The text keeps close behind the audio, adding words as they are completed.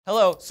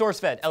Hello,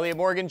 SourceFed, Elliot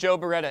Morgan, Joe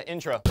Beretta,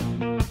 intro.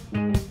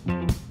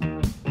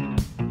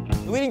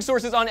 Leading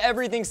sources on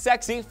everything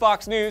sexy,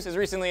 Fox News has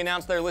recently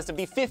announced their list of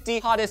the 50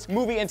 hottest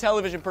movie and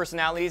television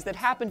personalities that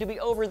happen to be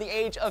over the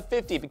age of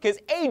 50, because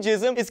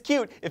ageism is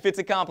cute if it's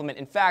a compliment.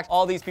 In fact,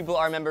 all these people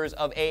are members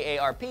of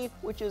AARP,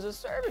 which is a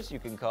service you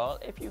can call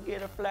if you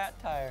get a flat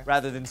tire.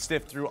 Rather than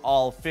sift through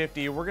all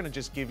 50, we're gonna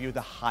just give you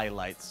the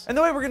highlights. And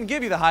the way we're gonna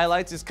give you the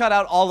highlights is cut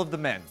out all of the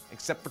men,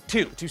 except for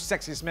two. The two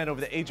sexiest men over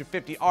the age of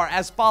 50 are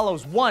as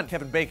follows. One,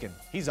 Kevin Bacon.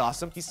 He's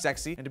awesome, he's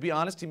sexy, and to be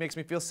honest, he makes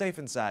me feel safe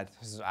inside.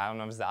 I don't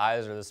know if it's the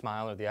eyes or the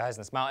smile or the eyes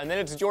and the smile. And then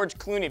it's George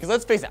Clooney, because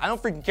let's face it, I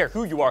don't freaking care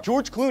who you are.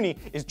 George Clooney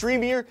is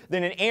dreamier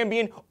than an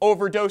Ambien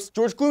overdose.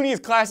 George Clooney is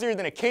classier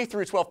than a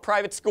K-12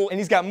 private school, and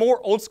he's got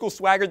more old school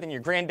swagger than your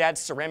granddad's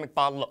ceramic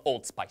bottle of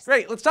Old Spice.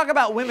 Great, let's talk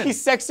about women.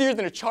 He's sexier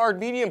than a charred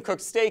medium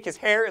cooked steak. His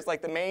hair is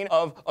like the mane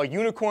of a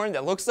unicorn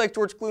that looks like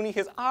George Clooney.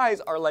 His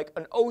eyes are like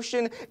an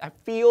ocean. I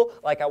feel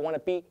like I want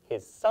to be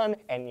his son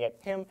and yet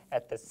him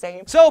at the same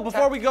time. So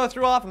before we go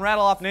through off and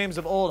rattle off names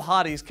of old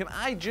hotties, can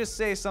I just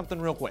say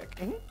something real quick?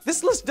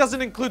 This list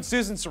doesn't include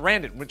Susan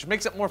Sarandon, which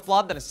makes it more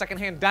flawed than a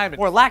secondhand diamond,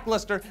 more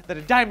lackluster than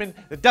a diamond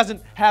that doesn't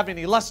have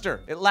any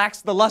luster. It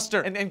lacks the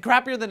luster, and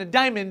crappier than a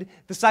diamond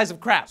the size of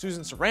crap.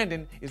 Susan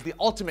Sarandon is the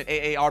ultimate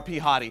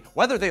AARP hottie,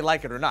 whether they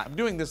like it or not. I'm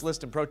doing this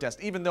list in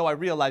protest, even though I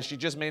realize she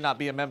just may not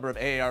be a member of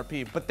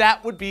AARP, but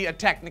that would be a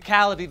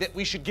technicality that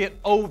we should get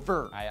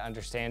over. I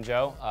understand,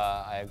 Joe.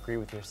 I agree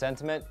with your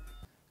sentiment,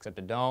 except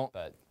I don't,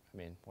 but I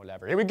mean,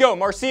 whatever. Here we go.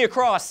 Marcia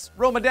Cross.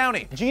 Roma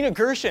Downey. Gina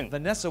Gershon.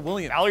 Vanessa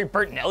Williams. Valerie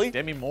Bertinelli.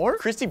 Demi Moore.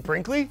 Christy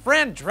Brinkley.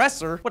 Fran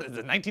Dresser. What is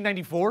it,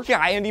 1994?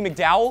 Yeah, Andy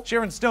McDowell.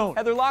 Sharon Stone.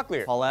 Heather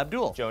Locklear. Paula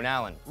Abdul. Joan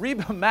Allen.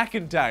 Reba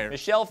McEntire.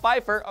 Michelle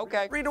Pfeiffer.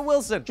 Okay. Rita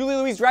Wilson. Julie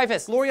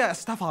Louis-Dreyfus. Gloria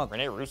Estefan.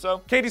 Renee Russo.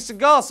 Katie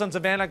Seagal, Sons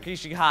of Anarchy,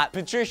 she hot.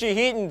 Patricia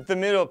Heaton, the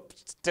middle,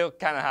 still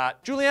kind of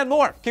hot. Julianne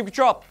Moore. Kim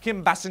Cattrall.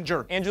 Kim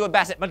Basinger. Angela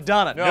Bassett.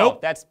 Madonna. No,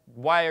 Nope. that's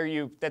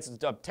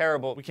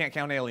terrible. We can't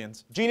count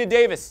aliens. Gina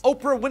Davis.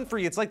 Oprah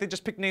Winfrey. It's like they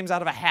just picked names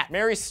out of a hat.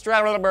 Mary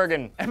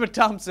Stradbergen. Emma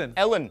Thompson.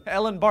 Ellen.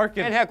 Ellen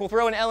Barkin. And heck, we'll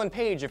throw in Ellen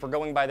Page if we're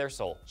going by their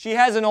soul. She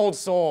has an old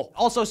soul.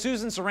 Also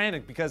Susan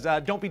Sarandon, because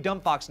don't be dumb,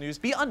 Fox News.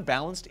 Be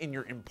unbalanced in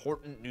your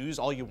important news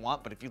all you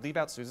want, but if you leave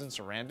out Susan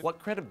Sarandon, what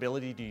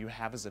credibility do you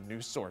have as a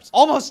news source?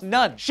 Almost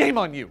none. Shame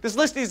on you. This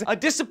list is a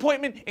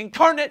disappointment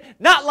incarnate,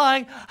 not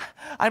lying.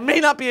 I may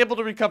not be able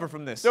to recover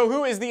from this. So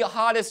who is the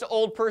hottest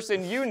old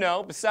person you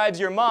know besides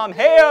your mom?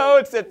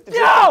 Hey-oh,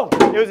 No!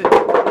 It was a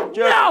joke.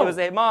 No! It was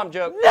a mom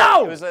joke.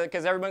 No! It was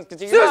because everyone's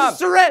continuing.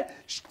 Susan Sarandon.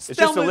 It's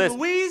just a list.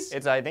 Louise.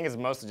 I think it's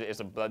most of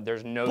it.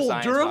 There's no Bull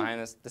science Durham? behind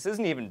this. This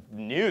isn't even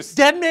news.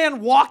 Dead man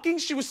walking.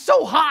 She was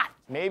so hot.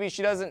 Maybe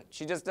she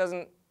just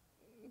doesn't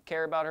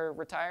care about her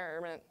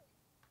retirement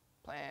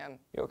plan.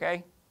 You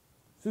okay?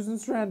 Susan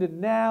Sarandon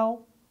now.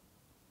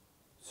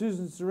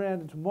 Susan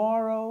Sarandon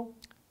tomorrow.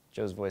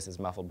 Joe's voice is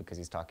muffled because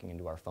he's talking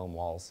into our foam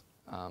walls.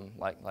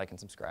 Like and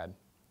subscribe.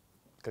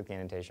 Click the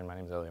annotation. My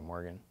name is Elliot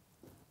Morgan.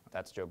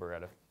 That's Joe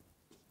Beretta.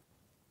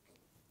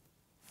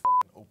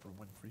 Oprah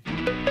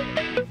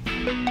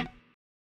Winfrey.